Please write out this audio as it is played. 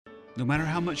No matter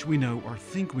how much we know or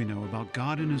think we know about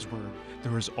God and His Word,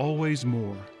 there is always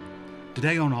more.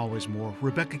 Today on Always More,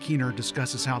 Rebecca Keener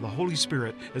discusses how the Holy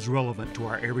Spirit is relevant to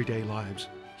our everyday lives.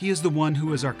 He is the one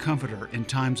who is our comforter in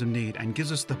times of need and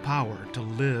gives us the power to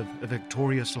live a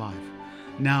victorious life.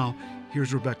 Now,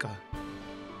 here's Rebecca.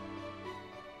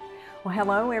 Well,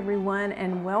 hello everyone,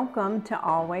 and welcome to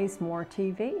Always More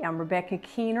TV. I'm Rebecca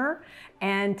Keener,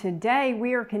 and today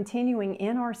we are continuing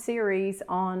in our series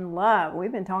on love.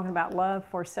 We've been talking about love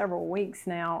for several weeks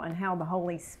now and how the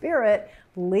Holy Spirit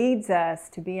leads us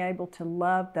to be able to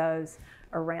love those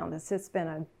around us. It's been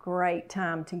a great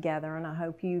time together, and I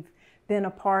hope you've been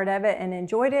a part of it and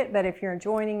enjoyed it. But if you're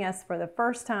joining us for the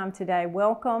first time today,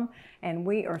 welcome, and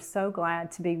we are so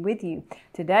glad to be with you.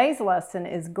 Today's lesson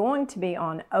is going to be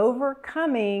on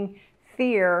overcoming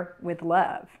fear with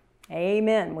love.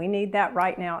 Amen. We need that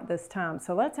right now at this time.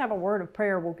 So let's have a word of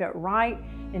prayer. We'll get right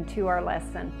into our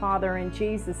lesson. Father, in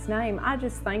Jesus' name, I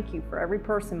just thank you for every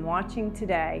person watching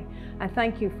today. I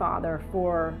thank you, Father,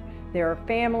 for their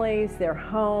families, their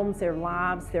homes, their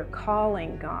lives, their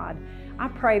calling, God. I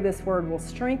pray this word will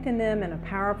strengthen them in a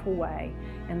powerful way.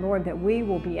 And Lord, that we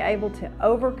will be able to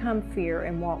overcome fear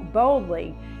and walk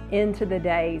boldly into the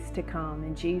days to come.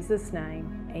 In Jesus'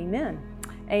 name, amen.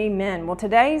 Amen. Well,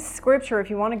 today's scripture,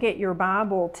 if you want to get your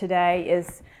Bible today,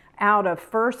 is out of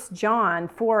 1 John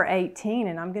 4:18.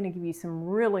 And I'm going to give you some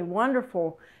really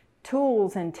wonderful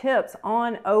tools and tips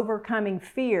on overcoming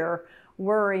fear,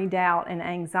 worry, doubt, and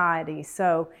anxiety.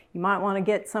 So you might want to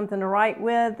get something to write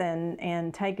with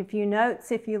and take a few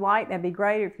notes if you like. That'd be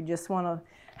great. If you just want to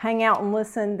hang out and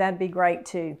listen, that'd be great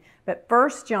too. But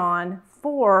 1 John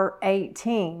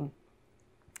 4:18,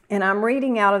 and I'm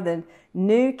reading out of the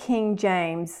New King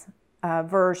James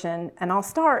Version, and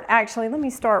let me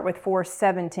start with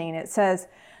 4:17. It says,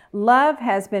 "Love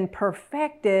has been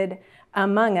perfected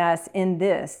among us in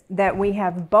this, that we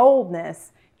have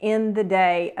boldness in the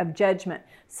day of judgment."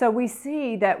 So we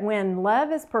see that when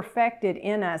love is perfected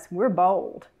in us, we're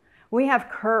bold. We have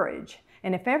courage.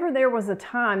 And if ever there was a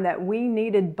time that we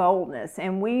needed boldness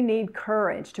and we need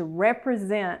courage to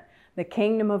represent the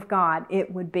kingdom of God,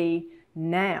 it would be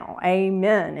now.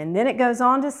 Amen. And then it goes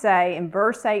on to say in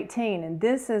verse 18, and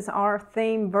this is our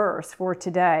theme verse for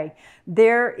today,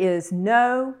 there is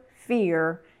no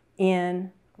fear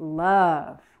in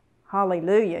love.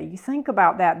 Hallelujah. You think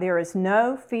about that. There is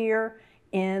no fear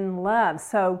in love.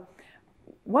 So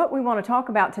what we want to talk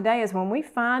about today is when we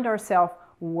find ourselves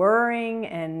worrying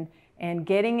and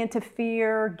getting into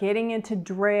fear, getting into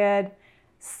dread,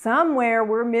 somewhere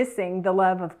we're missing the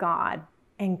love of God.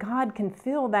 And God can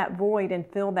fill that void and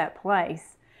fill that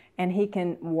place, and He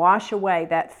can wash away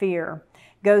that fear.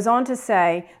 Goes on to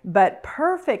say, but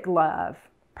perfect love,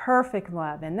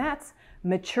 and that's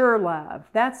mature love.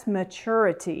 That's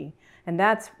maturity. And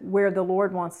that's where the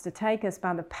Lord wants to take us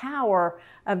by the power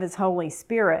of His Holy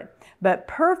Spirit. But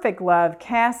perfect love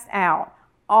casts out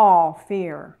all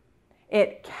fear.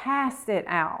 It casts it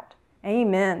out.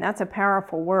 Amen. That's a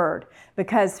powerful word,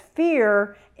 because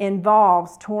fear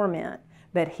involves torment.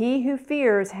 But he who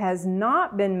fears has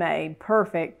not been made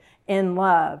perfect in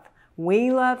love. We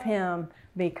love Him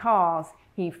because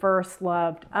He first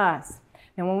loved us.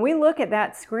 And when we look at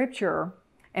that scripture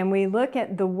and we look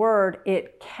at the word,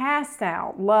 it casts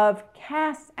out, love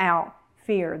casts out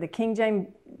fear. The King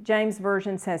James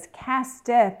Version says,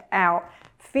 casteth out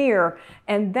fear.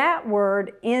 And that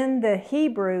word in the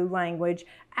Hebrew language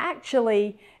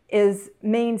actually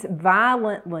means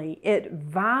violently. It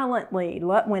violently,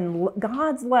 when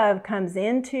God's love comes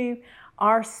into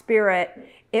our spirit,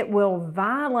 it will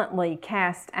violently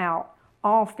cast out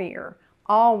all fear,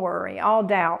 all worry, all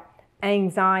doubt,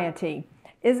 anxiety.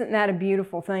 Isn't that a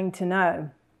beautiful thing to know?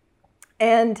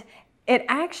 And it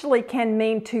actually can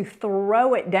mean to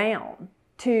throw it down,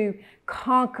 to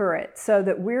conquer it, so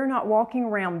that we're not walking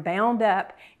around bound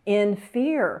up in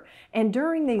fear. And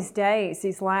during these days,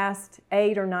 these last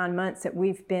 8 or 9 months that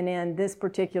we've been in this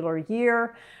particular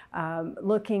year,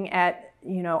 looking at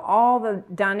all the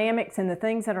dynamics and the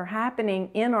things that are happening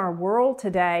in our world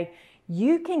today,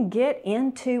 you can get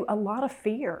into a lot of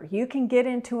fear. You can get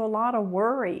into a lot of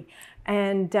worry.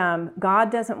 And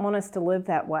God doesn't want us to live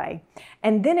that way.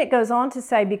 And then it goes on to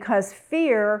say, because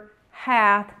fear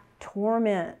hath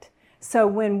torment. So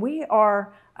when we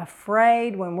are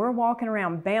afraid, when we're walking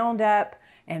around bound up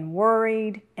and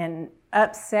worried and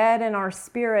upset in our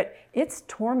spirit, it's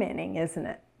tormenting, isn't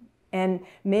it? And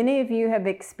many of you have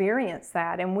experienced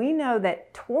that. And we know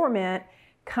that torment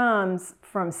comes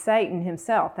from Satan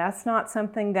himself. That's not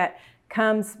something that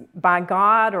comes by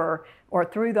God or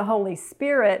through the Holy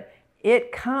Spirit.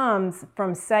 It comes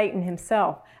from Satan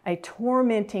himself, a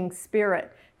tormenting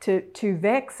spirit to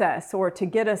vex us or to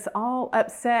get us all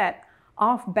upset,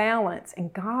 off balance.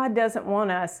 And God doesn't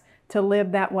want us to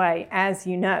live that way, as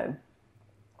you know.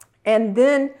 And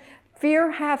then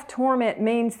fear hath torment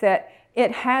means that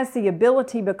it has the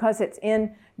ability, because it's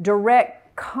in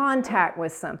direct contact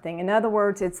with something. In other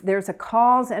words, there's a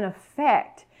cause and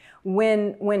effect.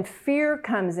 When fear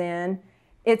comes in,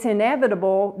 it's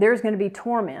inevitable there's going to be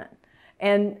torment.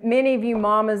 And many of you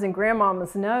mamas and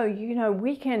grandmamas know,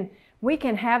 we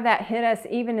can have that hit us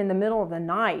even in the middle of the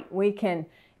night. We can,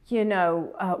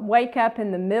 wake up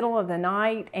in the middle of the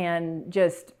night and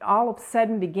just all of a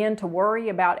sudden begin to worry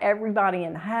about everybody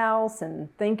in the house and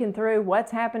thinking through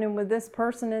what's happening with this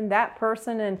person and that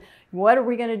person and what are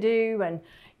we going to do. And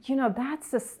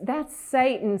that's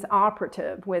Satan's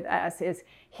operative with us, is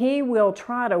he will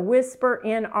try to whisper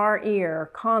in our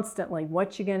ear constantly,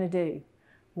 what you going to do,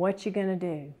 what you going to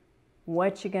do,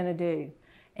 what you going to do,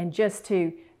 and just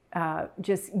to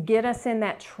just get us in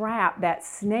that trap, that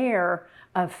snare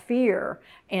of fear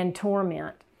and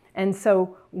torment. And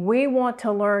so we want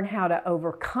to learn how to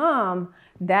overcome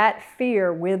that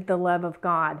fear with the love of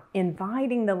God,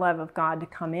 inviting the love of God to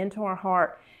come into our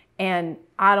heart. And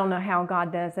I don't know how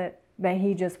God does it, but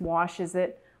he just washes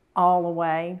it all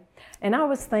away. And I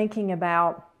was thinking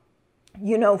about,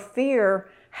 fear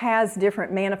has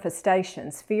different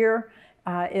manifestations. Fear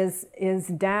is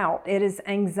doubt. It is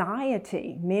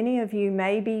anxiety. Many of you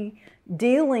may be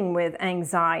dealing with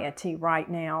anxiety right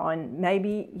now, and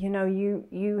maybe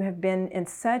you have been in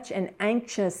such an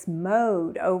anxious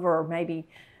mode over maybe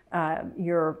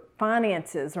your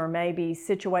finances or maybe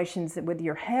situations with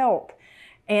your health.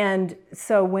 And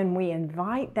so when we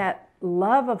invite that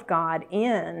love of God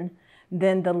in,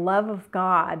 then the love of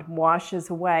God washes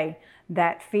away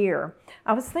that fear.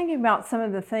 I was thinking about some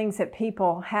of the things that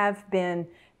people have been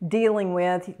dealing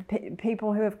with,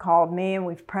 people who have called me and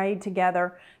we've prayed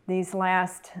together these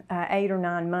last 8 or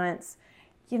 9 months.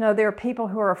 There are people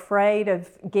who are afraid of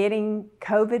getting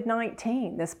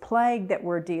COVID-19, this plague that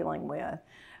we're dealing with.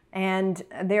 And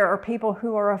there are people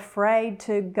who are afraid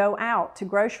to go out to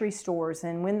grocery stores.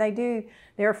 And when they do,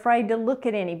 they're afraid to look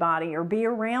at anybody or be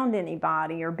around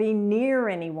anybody or be near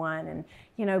anyone. And,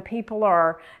 people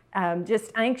are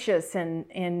just anxious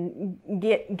and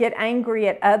get angry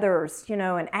at others,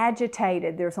 and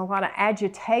agitated. There's a lot of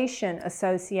agitation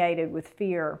associated with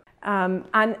fear.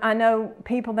 I know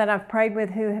people that I've prayed with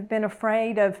who have been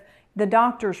afraid of the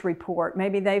doctor's report.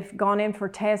 Maybe they've gone in for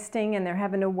testing and they're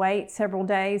having to wait several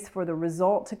days for the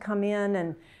result to come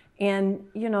in, and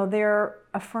they're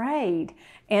afraid.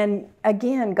 And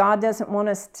again, God doesn't want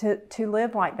us to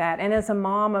live like that. And as a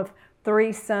mom of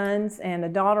 3 sons and a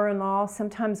daughter-in-law,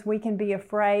 sometimes we can be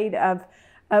afraid of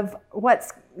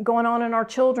what's going on in our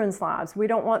children's lives. We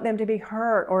don't want them to be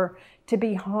hurt or to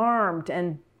be harmed.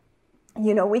 And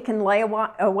we can lay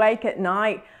awake at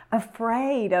night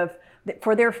afraid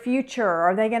for their future.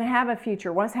 Are they going to have a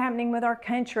future? What's happening with our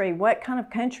country? What kind of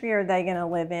country are they going to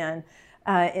live in?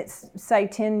 It's say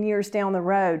 10 years down the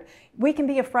road. We can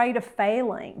be afraid of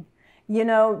failing.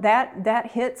 That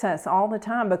hits us all the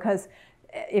time, because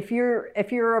if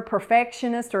you're a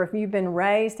perfectionist, or if you've been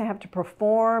raised to have to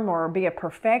perform or be a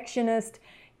perfectionist,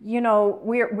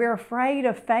 we're afraid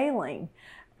of failing.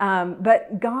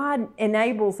 But God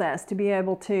enables us to be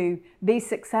able to be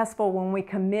successful when we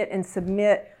commit and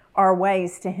submit our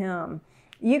ways to Him.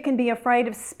 You can be afraid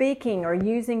of speaking or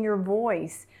using your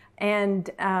voice, and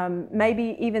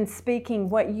maybe even speaking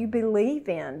what you believe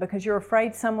in, because you're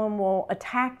afraid someone will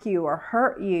attack you or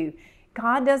hurt you.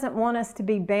 God doesn't want us to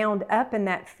be bound up in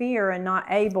that fear and not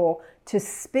able to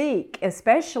speak,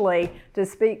 especially to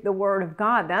speak the Word of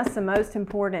God. That's the most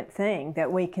important thing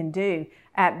that we can do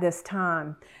at this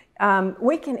time.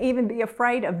 We can even be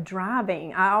afraid of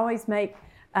driving. I always make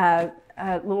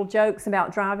little jokes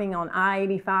about driving on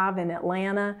I-85 in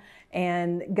Atlanta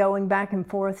and going back and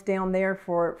forth down there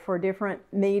for different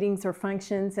meetings or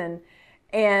functions, and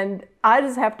I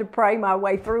just have to pray my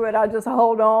way through it. I just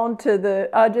hold on to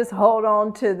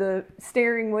the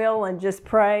steering wheel and just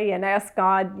pray and ask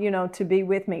God, to be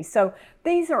with me. So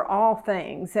these are all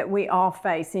things that we all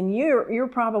face, and you're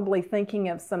probably thinking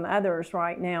of some others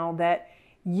right now that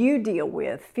you deal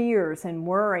with, fears and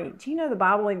worry. Do you know the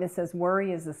Bible even says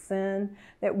worry is a sin?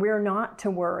 That we're not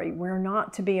to worry, we're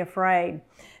not to be afraid.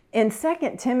 In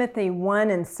 2 Timothy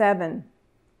 1:7,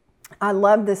 I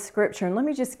love this scripture, and let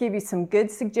me just give you some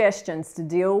good suggestions to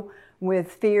deal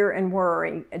with fear and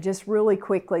worry, just really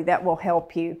quickly, that will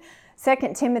help you.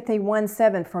 2 Timothy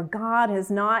 1:7, for God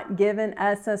has not given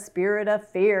us a spirit of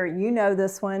fear, you know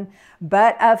this one,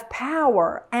 but of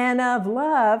power and of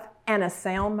love and a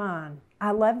sound mind.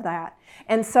 I love that.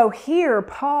 And so here,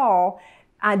 Paul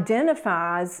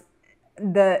identifies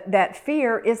that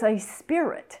fear is a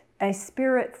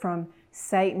spirit from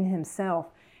Satan himself.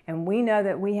 And we know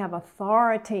that we have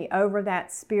authority over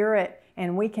that spirit,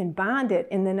 and we can bind it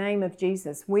in the name of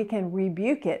Jesus. We can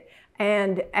rebuke it.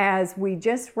 And as we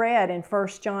just read in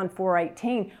 1 John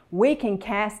 4:18, we can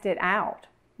cast it out.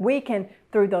 We can,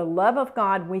 through the love of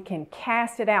God, we can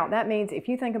cast it out. That means if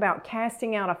you think about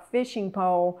casting out a fishing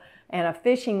pole and a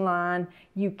fishing line,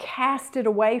 you cast it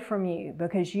away from you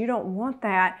because you don't want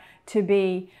that to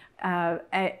be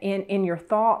in your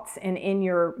thoughts and in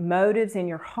your motives, in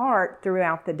your heart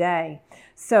throughout the day.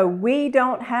 So we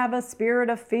don't have a spirit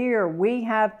of fear. We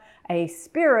have a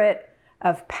spirit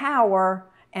of power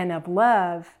and of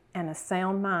love and a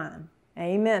sound mind.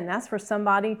 Amen. That's for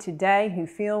somebody today who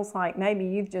feels like maybe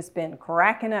you've just been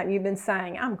cracking up. You've been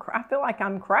saying, I feel like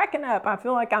I'm cracking up. I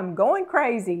feel like I'm going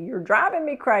crazy. You're driving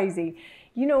me crazy.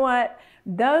 You know what?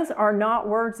 Those are not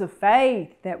words of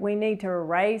faith that we need to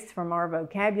erase from our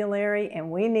vocabulary,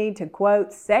 and we need to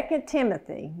quote 2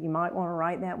 Timothy. You might want to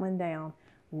write that one down.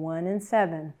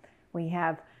 1:7. We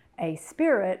have a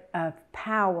spirit of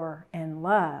power and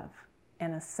love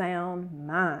and a sound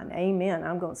mind. Amen.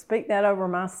 I'm going to speak that over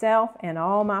myself and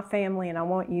all my family, and I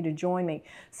want you to join me.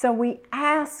 So we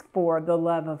ask for the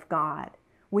love of God.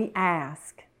 We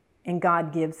ask, and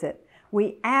God gives it.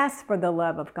 We ask for the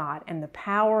love of God and the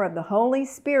power of the Holy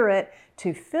Spirit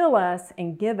to fill us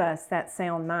and give us that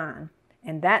sound mind.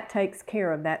 And that takes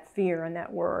care of that fear and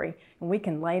that worry. And we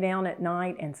can lay down at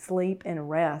night and sleep and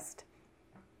rest.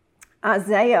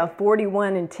 Isaiah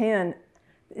 41:10.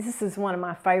 This is one of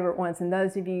my favorite ones, and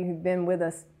those of you who've been with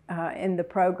us in the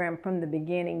program from the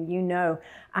beginning, you know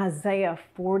Isaiah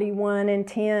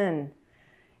 41:10.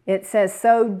 It says,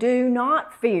 "So do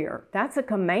not fear." That's a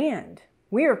command.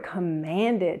 We are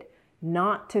commanded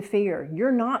not to fear.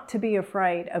 You're not to be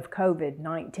afraid of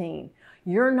COVID-19.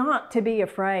 You're not to be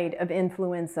afraid of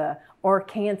influenza or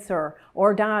cancer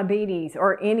or diabetes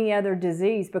or any other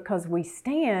disease, because we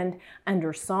stand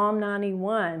under Psalm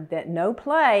 91 that no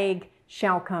plague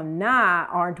shall come nigh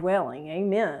our dwelling.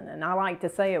 Amen. And I like to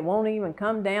say it won't even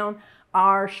come down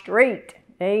our street.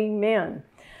 Amen.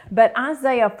 But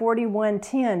Isaiah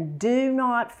 41:10, "Do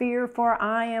not fear, for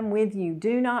I am with you.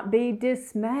 Do not be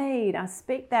dismayed." I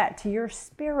speak that to your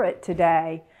spirit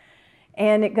today.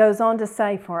 And it goes on to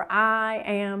say, "For I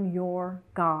am your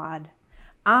God.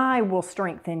 I will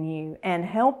strengthen you and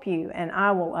help you, and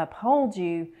I will uphold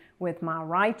you with my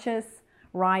righteous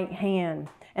right hand."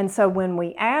 And so when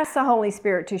we ask the Holy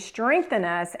Spirit to strengthen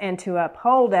us and to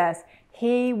uphold us,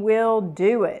 He will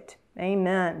do it.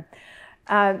 Amen.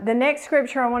 The next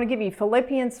scripture I want to give you,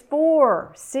 Philippians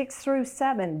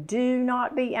 4:6-7. "Do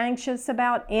not be anxious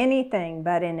about anything,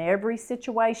 but in every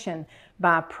situation,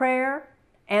 by prayer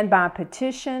and by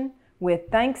petition, with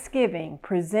thanksgiving,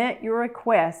 present your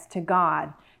requests to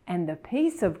God, and the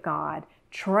peace of God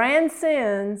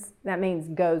transcends," that means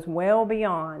goes well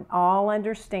beyond, "all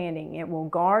understanding. It will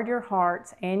guard your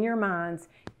hearts and your minds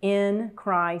in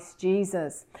Christ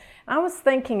Jesus." I was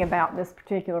thinking about this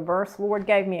particular verse. The Lord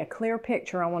gave me a clear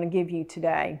picture I want to give you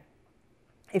today.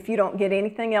 If you don't get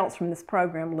anything else from this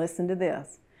program, listen to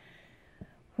this.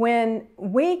 When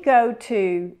we go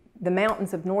to the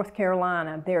mountains of North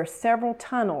Carolina, there are several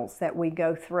tunnels that we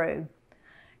go through.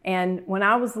 And when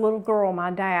I was a little girl,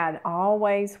 my dad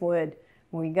always would,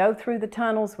 when we go through the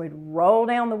tunnels, we'd roll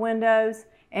down the windows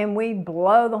and we'd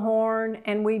blow the horn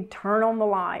and we'd turn on the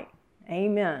light.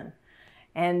 Amen.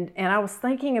 And I was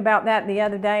thinking about that the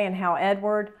other day, and how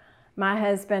Edward, my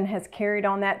husband, has carried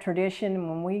on that tradition.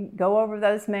 When we go over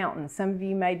those mountains, some of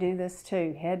you may do this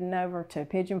too, heading over to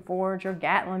Pigeon Forge or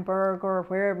Gatlinburg or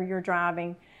wherever you're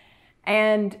driving,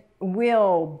 and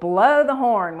we'll blow the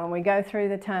horn when we go through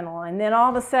the tunnel, and then all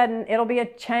of a sudden it'll be a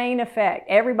chain effect.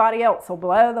 Everybody else will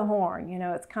blow the horn. You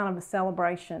know, it's kind of a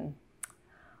celebration.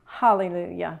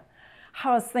 Hallelujah.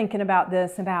 I was thinking about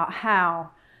this, about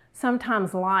how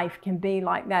sometimes life can be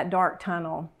like that dark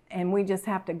tunnel, and we just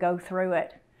have to go through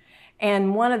it.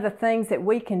 And one of the things that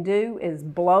we can do is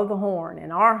blow the horn.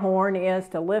 And our horn is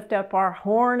to lift up our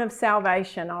horn of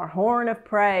salvation, our horn of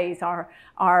praise, our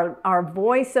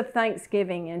voice of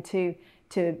thanksgiving, and to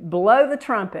blow the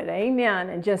trumpet, amen,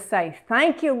 and just say,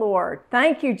 "Thank you, Lord.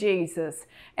 Thank you, Jesus."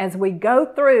 As we go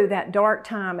through that dark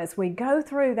time, as we go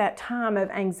through that time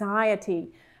of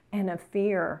anxiety and of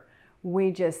fear,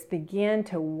 we just begin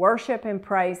to worship and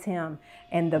praise Him.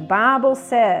 And the Bible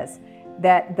says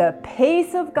that the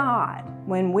peace of God,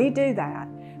 when we do that,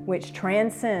 which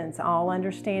transcends all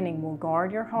understanding, will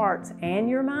guard your hearts and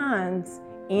your minds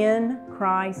in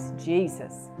Christ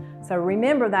Jesus. So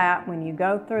remember that when you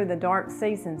go through the dark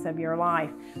seasons of your life.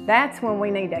 That's when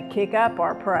we need to kick up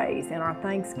our praise and our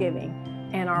thanksgiving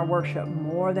and our worship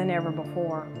more than ever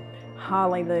before.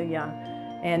 Hallelujah.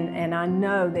 And I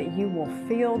know that you will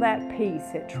feel that peace.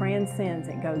 It transcends,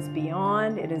 it goes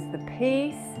beyond. It is the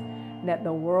peace that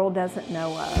the world doesn't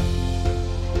know of.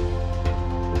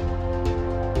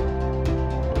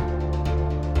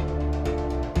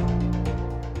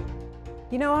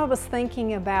 You know, I was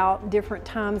thinking about different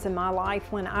times in my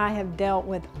life when I have dealt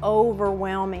with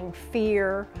overwhelming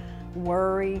fear,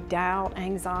 worry, doubt,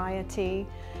 anxiety,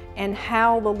 and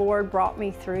how the Lord brought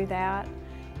me through that.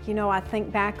 You know, I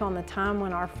think back on the time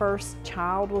when our first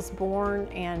child was born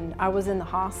and I was in the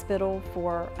hospital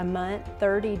for a month,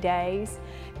 30 days.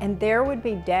 And there would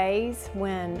be days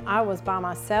when I was by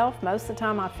myself. Most of the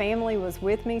time my family was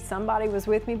with me, somebody was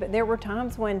with me, but there were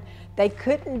times when they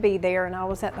couldn't be there and I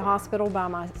was at the hospital by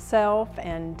myself,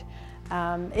 and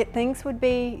things would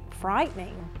be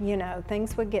frightening, you know,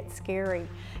 things would get scary.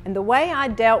 And the way I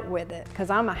dealt with it, because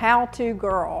I'm a how-to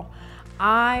girl,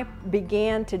 I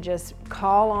began to just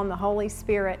call on the Holy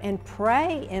Spirit and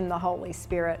pray in the Holy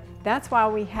Spirit. That's why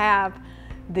we have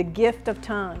the gift of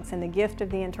tongues and the gift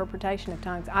of the interpretation of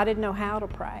tongues. I didn't know how to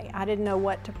pray. I didn't know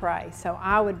what to pray. So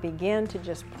I would begin to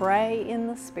just pray in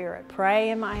the Spirit, pray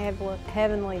in my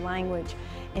heavenly language.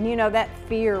 And you know, that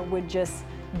fear would just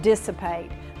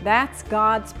dissipate. That's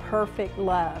God's perfect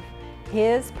love.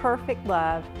 His perfect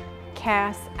love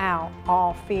casts out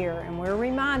all fear. And we're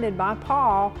reminded by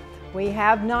Paul, we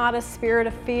have not a spirit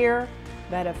of fear,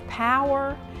 but of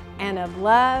power and of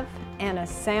love and a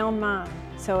sound mind.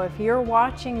 So if you're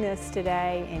watching this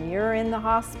today and you're in the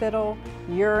hospital,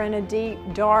 you're in a deep,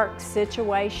 dark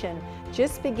situation,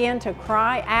 just begin to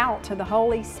cry out to the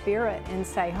Holy Spirit and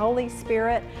say, Holy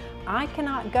Spirit, I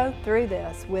cannot go through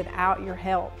this without your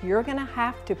help. You're going to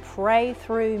have to pray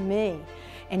through me.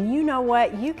 And you know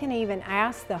what? You can even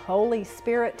ask the Holy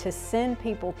Spirit to send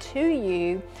people to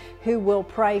you who will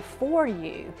pray for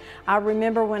you. I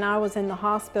remember when I was in the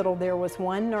hospital, there was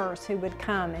one nurse who would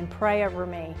come and pray over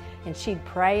me, and she'd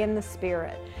pray in the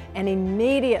Spirit. And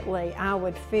immediately I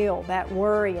would feel that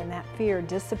worry and that fear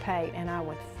dissipate, and I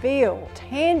would feel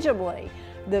tangibly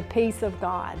the peace of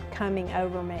God coming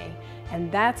over me. And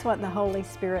that's what the Holy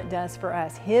Spirit does for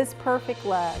us. His perfect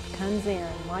love comes in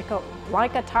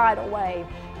like a tidal wave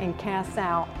and casts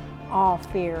out all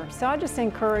fear. So I just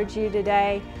encourage you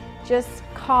today, just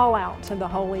call out to the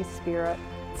Holy Spirit.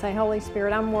 Say, Holy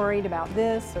Spirit, I'm worried about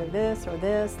this or this or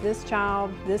this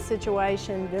child, this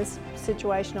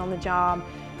situation on the job.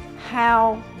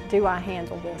 How do I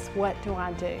handle this? What do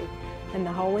I do? And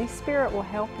the Holy Spirit will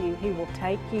help you. He will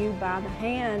take you by the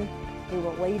hand. He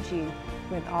will lead you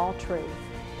with all truth.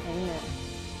 Amen.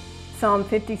 Psalm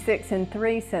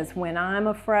 56:3 says, when I'm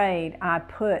afraid, I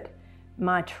put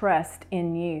my trust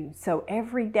in you. So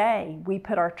every day we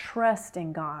put our trust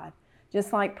in God.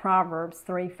 Just like Proverbs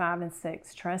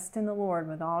 3:5-6, trust in the Lord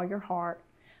with all your heart.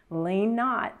 Lean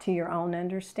not to your own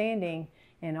understanding.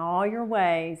 In all your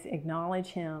ways acknowledge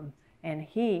Him, and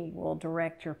He will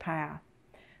direct your path.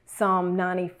 Psalm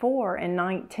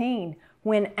 94:19,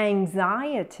 when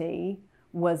anxiety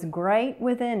was great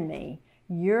within me,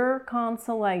 your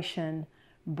consolation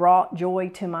brought joy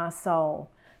to my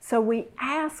soul. So we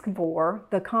ask for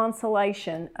the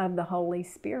consolation of the Holy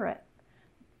Spirit.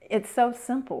 It's so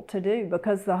simple to do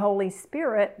because the Holy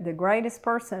Spirit, the greatest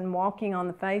person walking on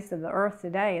the face of the earth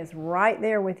today, is right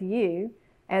there with you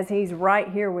as He's right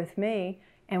here with me.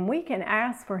 And we can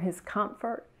ask for His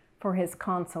comfort, for His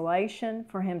consolation,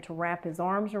 for Him to wrap His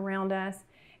arms around us.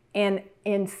 And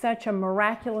in such a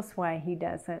miraculous way, He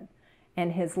does it.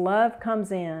 And His love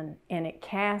comes in and it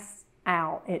casts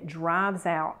out, it drives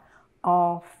out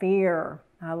all fear.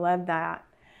 I love that.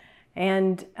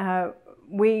 And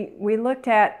we looked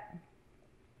at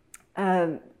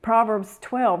Proverbs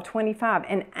 12:25.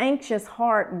 An anxious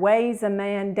heart weighs a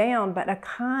man down, but a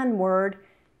kind word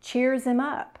cheers him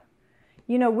up.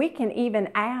 You know, we can even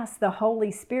ask the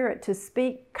Holy Spirit to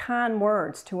speak kind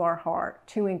words to our heart,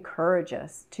 to encourage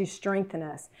us, to strengthen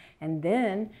us. And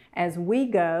then as we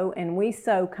go and we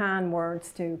sow kind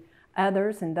words to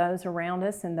others and those around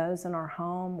us and those in our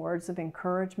home, words of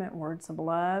encouragement, words of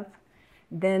love,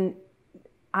 then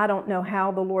I don't know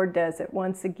how the Lord does it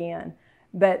once again,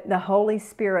 but the Holy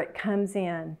Spirit comes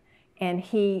in and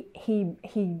He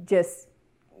just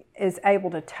is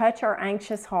able to touch our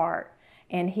anxious heart,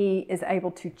 and He is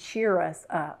able to cheer us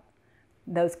up.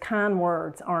 Those kind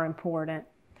words are important.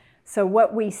 So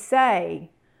what we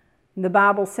say, The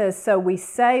Bible says, so we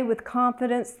say with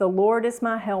confidence, the Lord is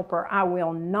my helper. I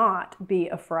will not be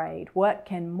afraid. What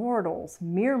can mortals,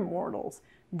 mere mortals,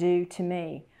 do to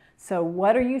me? So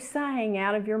what are you saying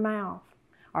out of your mouth?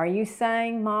 Are you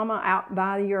saying, Mama, out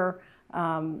by your,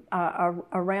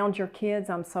 around your kids,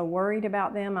 I'm so worried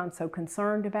about them. I'm so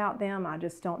concerned about them. I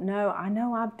just don't know. I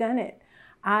know I've done it.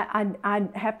 I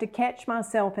have to catch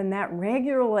myself in that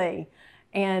regularly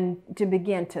and to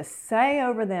begin to say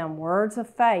over them words of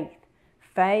faith,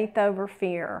 faith over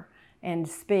fear, and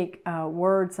speak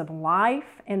words of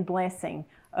life and blessing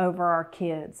over our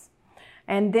kids.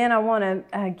 And then I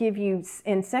want to give you,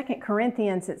 in 2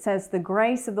 Corinthians, it says, the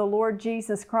grace of the Lord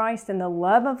Jesus Christ and the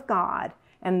love of God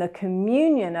and the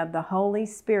communion of the Holy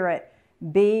Spirit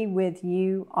be with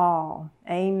you all.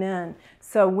 Amen.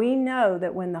 So we know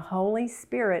that when the Holy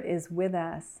Spirit is with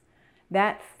us,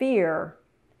 that fear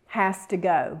has to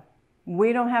go.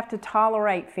 We don't have to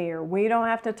tolerate fear. We don't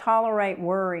have to tolerate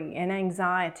worry and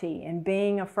anxiety and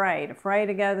being afraid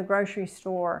to go to the grocery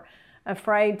store,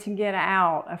 afraid to get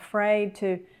out, afraid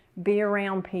to be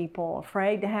around people,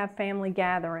 afraid to have family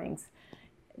gatherings.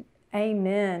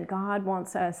 Amen. God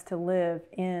wants us to live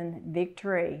in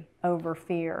victory over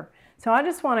fear. So I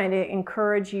just wanted to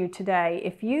encourage you today,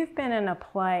 if you've been in a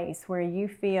place where you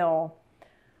feel,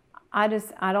 I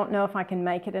don't know if I can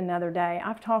make it another day.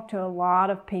 I've talked to a lot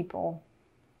of people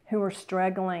who are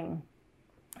struggling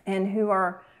and who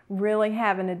are really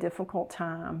having a difficult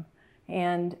time.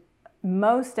 And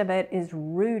most of it is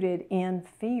rooted in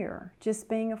fear, just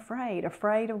being afraid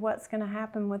of what's going to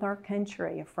happen with our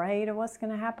country, afraid of what's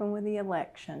going to happen with the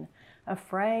election,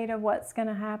 afraid of what's going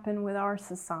to happen with our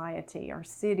society, our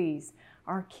cities,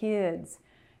 our kids,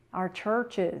 our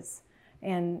churches.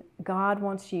 And God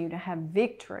wants you to have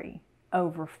victory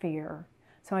over fear.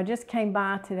 So I just came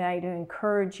by today to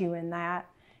encourage you in that.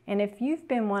 And if you've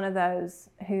been one of those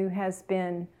who has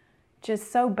been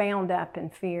just so bound up in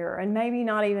fear and maybe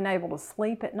not even able to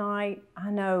sleep at night,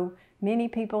 I know many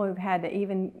people who've had to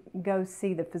even go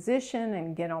see the physician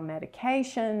and get on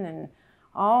medication and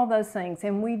all those things.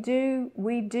 And we do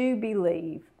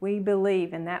believe. We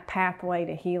believe in that pathway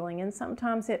to healing. And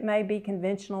sometimes it may be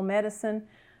conventional medicine,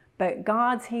 but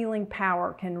God's healing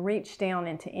power can reach down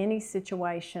into any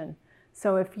situation.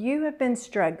 So if you have been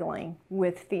struggling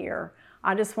with fear,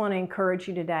 I just want to encourage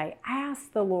you today,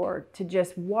 ask the Lord to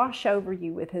just wash over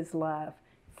you with His love,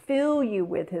 fill you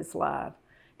with His love,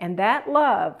 and that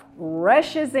love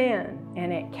rushes in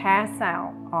and it casts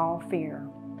out all fear.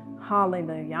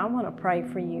 Hallelujah. I want to pray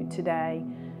for you today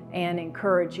and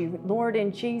encourage you. Lord,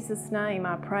 in Jesus' name,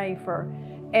 I pray for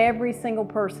every single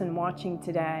person watching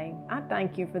today. I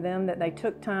thank you for them that they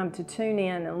took time to tune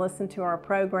in and listen to our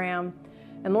program.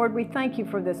 And Lord, we thank you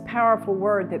for this powerful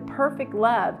word that perfect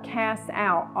love casts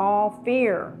out all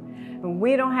fear. And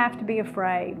we don't have to be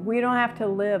afraid. We don't have to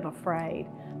live afraid.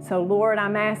 So Lord,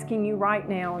 I'm asking you right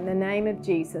now in the name of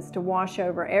Jesus to wash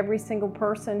over every single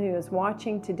person who is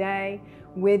watching today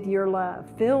with your love.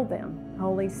 Fill them,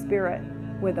 Holy Spirit,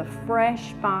 with a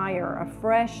fresh fire, a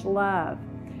fresh love.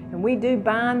 And we do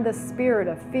bind the spirit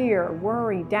of fear,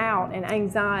 worry, doubt, and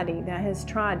anxiety that has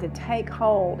tried to take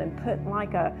hold and put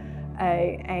like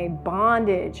a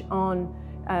bondage on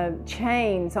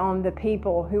chains on the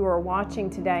people who are watching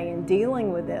today and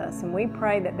dealing with this. And we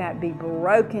pray that that be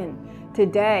broken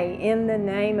today in the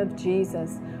name of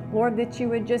Jesus. Lord, that you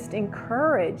would just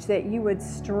encourage, that you would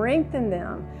strengthen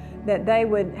them, that they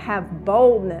would have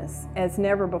boldness as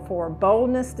never before,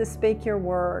 boldness to speak your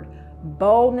word,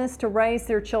 boldness to raise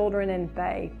their children in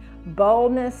faith,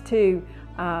 boldness to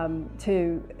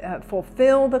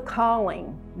fulfill the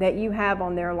calling that you have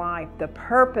on their life, the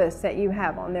purpose that you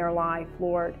have on their life,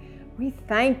 Lord. We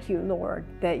thank you, Lord,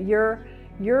 that your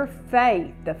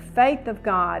faith, the faith of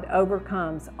God,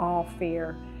 overcomes all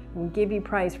fear. We give you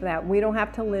praise for that. We don't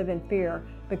have to live in fear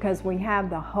because we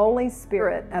have the Holy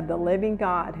Spirit of the living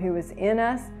God who is in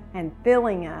us and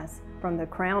filling us from the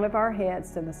crown of our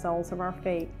heads to the soles of our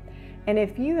feet. And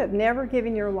if you have never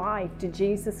given your life to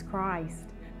Jesus Christ,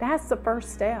 that's the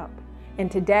first step. And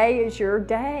today is your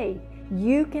day.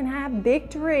 You can have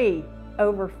victory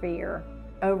over fear,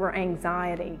 over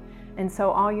anxiety. And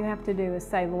so all you have to do is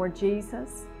say, Lord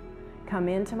Jesus, come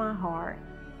into my heart.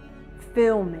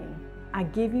 Fill me. I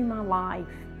give you my life.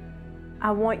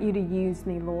 I want you to use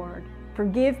me, Lord.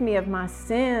 Forgive me of my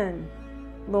sin.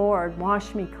 Lord,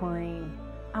 wash me clean.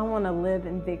 I want to live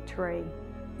in victory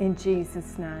in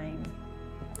Jesus' name.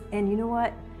 And you know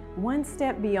what? One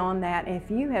step beyond that,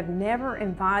 if you have never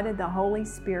invited the Holy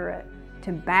Spirit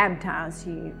to baptize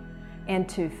you and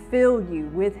to fill you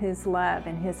with His love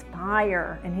and His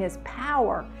fire and His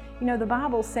power. You know, the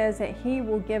Bible says that He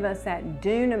will give us that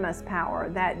dunamis power,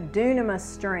 that dunamis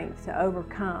strength to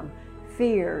overcome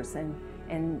fears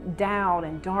and doubt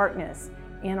and darkness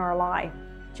in our life.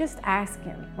 Just ask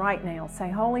Him right now.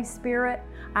 Say, Holy Spirit,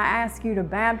 I ask you to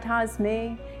baptize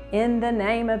me in the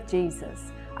name of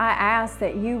Jesus. I ask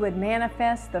that you would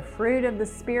manifest the fruit of the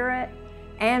Spirit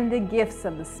and the gifts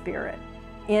of the Spirit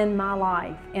in my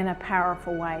life in a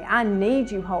powerful way. I need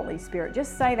you, Holy Spirit.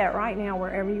 Just say that right now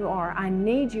wherever you are. I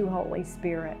need you, Holy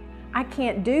Spirit. I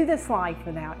can't do this life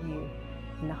without you.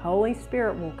 And the Holy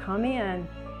Spirit will come in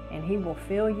and He will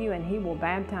fill you and He will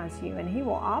baptize you and He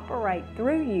will operate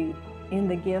through you in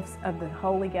the gifts of the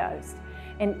Holy Ghost.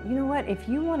 And you know what? If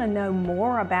you want to know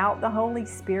more about the Holy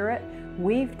Spirit,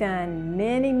 we've done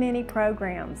many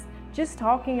programs just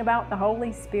talking about the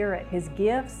Holy Spirit, His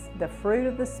gifts, the fruit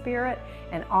of the Spirit,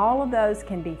 and all of those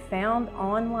can be found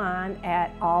online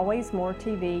at Always More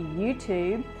TV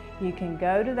YouTube. You can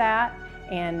go to that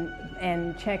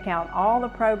and check out all the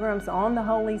programs on the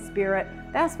Holy Spirit.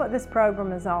 That's what this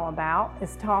program is all about,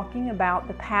 is talking about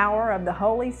the power of the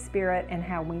Holy Spirit and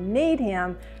how we need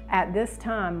Him at this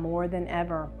time more than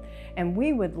ever. And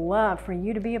we would love for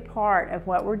you to be a part of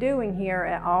what we're doing here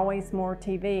at Always More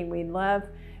TV. We'd love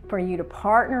for you to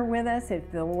partner with us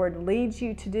if the Lord leads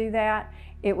you to do that.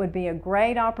 It would be a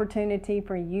great opportunity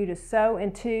for you to sow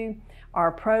into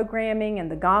our programming and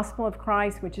the gospel of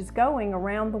Christ, which is going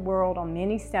around the world on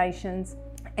many stations,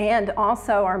 and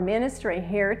also our ministry,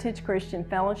 Heritage Christian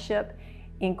Fellowship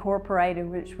Incorporated,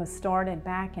 which was started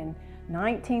back in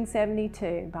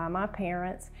 1972 by my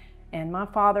parents and my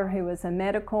father, who was a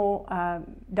medical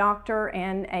doctor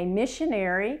and a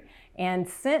missionary, and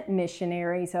sent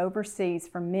missionaries overseas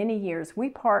for many years. We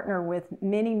partner with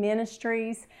many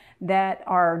ministries that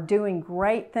are doing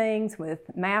great things with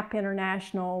MAP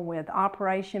International, with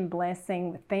Operation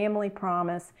Blessing, with Family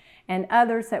Promise, and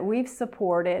others that we've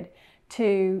supported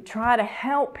to try to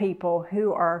help people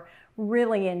who are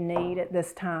really in need at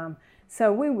this time.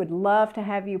 So we would love to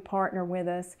have you partner with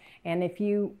us. And if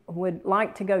you would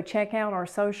like to go check out our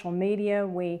social media,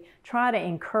 we try to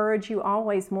encourage you,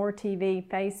 Always More TV,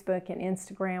 Facebook and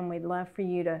Instagram. We'd love for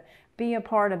you to be a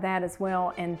part of that as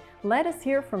well. And let us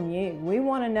hear from you. We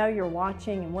want to know you're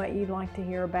watching and what you'd like to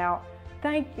hear about.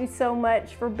 Thank you so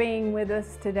much for being with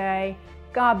us today.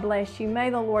 God bless you.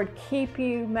 May the Lord keep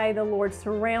you. May the Lord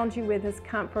surround you with His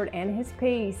comfort and His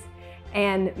peace.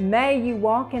 And may you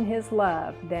walk in His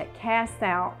love that casts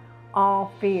out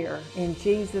all fear in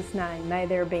Jesus' name. May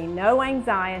there be no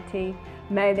anxiety.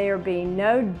 May there be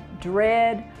no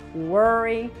dread,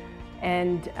 worry,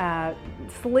 and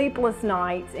sleepless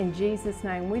nights in Jesus'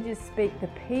 name. We just speak the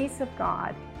peace of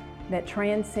God that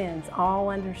transcends all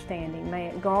understanding. May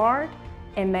it guard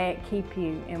and may it keep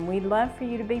you. And we'd love for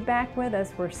you to be back with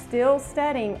us. We're still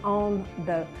studying on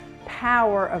the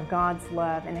power of God's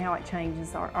love and how it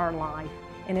changes our life,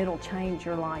 and it'll change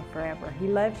your life forever. He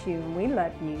loves you and we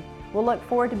love you. We'll look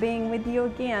forward to being with you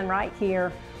again right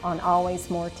here on Always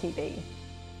More TV.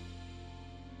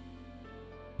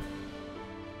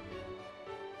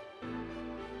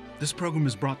 This program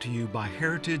is brought to you by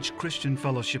Heritage Christian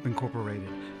Fellowship Incorporated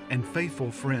and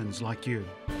faithful friends like you.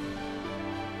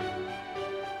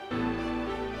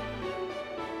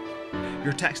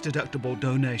 Your tax-deductible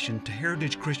donation to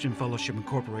Heritage Christian Fellowship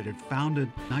Incorporated, founded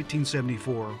in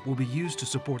 1974, will be used to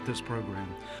support this program.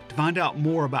 To find out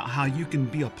more about how you can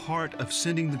be a part of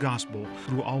sending the gospel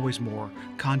through Always More,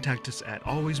 contact us at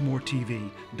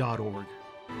alwaysmoretv.org.